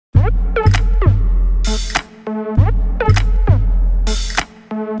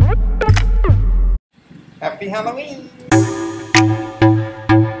Happy Halloween!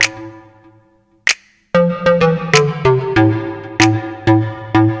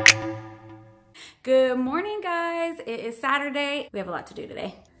 Good morning, guys. It is Saturday. We have a lot to do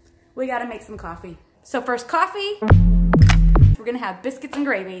today. We gotta make some coffee. So first coffee, we're gonna have biscuits and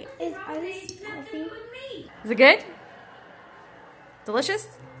gravy. Is coffee? Is it good? Delicious?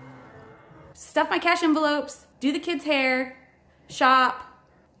 Stuff my cash envelopes, do the kids' hair, shop,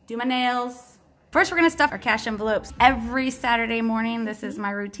 do my nails. First, we're gonna stuff our cash envelopes. Every Saturday morning, this is my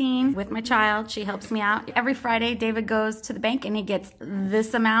routine with my child. She helps me out. Every Friday, David goes to the bank and he gets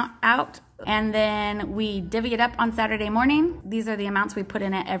this amount out. And then we divvy it up on Saturday morning. These are the amounts we put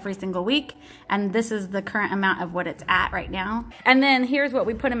in it every single week. And this is the current amount of what it's at right now. And then here's what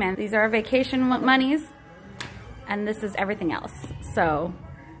we put them in. These are our vacation monies. And this is everything else. So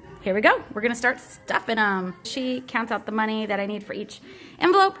here we go. We're gonna start stuffing them. She counts out the money that I need for each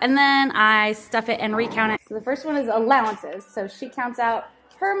envelope, and then I stuff it and recount it. So the first one is allowances. So she counts out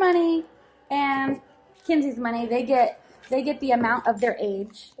her money and Kinsey's money. They get the amount of their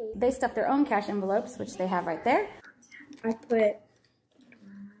age. They stuff their own cash envelopes, which they have right there. I put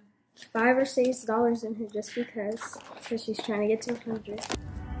 $5 or $6 in here just because she's trying to get to 100.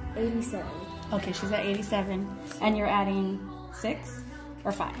 87. Okay, she's at 87, and you're adding 6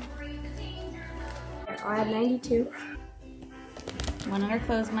 or 5? I'll add 92. 1 on her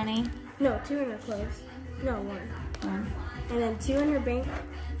clothes money. No, 2 in her clothes. No, 1. 1. And then 2 in her bank.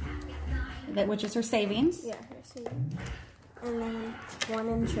 Which is her savings. Yeah, her savings. And then 1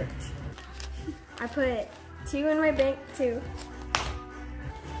 in church. I put 2 in my bank too.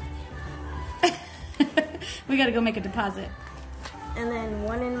 We gotta go make a deposit. And then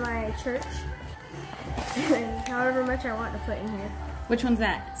 1 in my church. And then however much I want to put in here. Which one's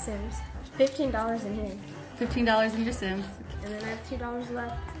that? Sims. $15 in here. $15 in your Sims. And then I have $2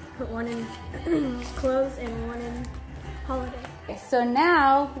 left. Put 1 in clothes and 1 in holiday. Okay, so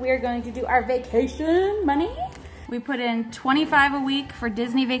now we are going to do our vacation money. We put in $25 a week for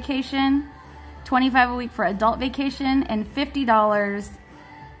Disney vacation, $25 a week for adult vacation, and $50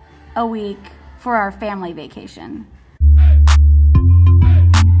 a week for our family vacation.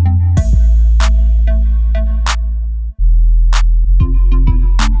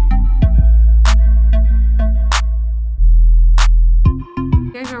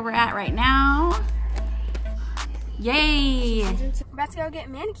 Here's where we're at right now. Yay! We're about to go get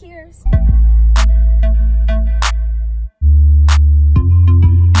manicures.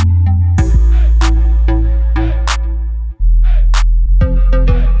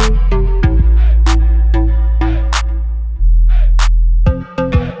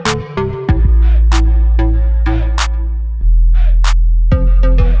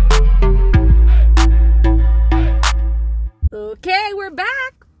 Okay, we're back.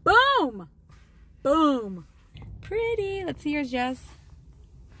 Boom! Boom! Pretty. Let's see yours, Jess.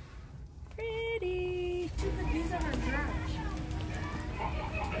 Pretty. These are our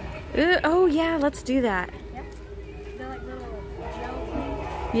garage. Oh yeah, let's do that. Yep. They're like little gel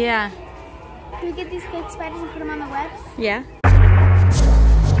things. Yeah. Can we get these fake spiders and put them on the webs? Yeah.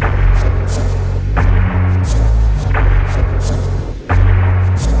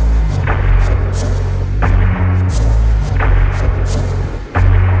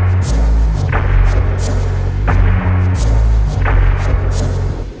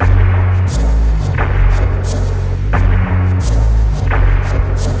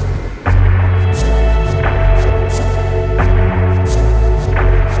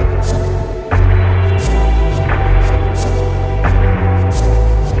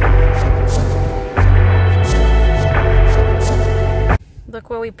 Look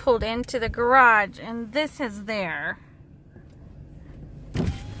where we pulled into the garage, and this is there.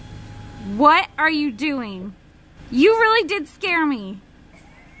 What are you doing? You really did scare me.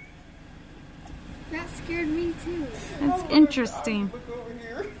 That scared me too. That's interesting. Look over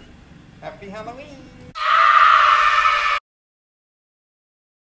here. Happy Halloween.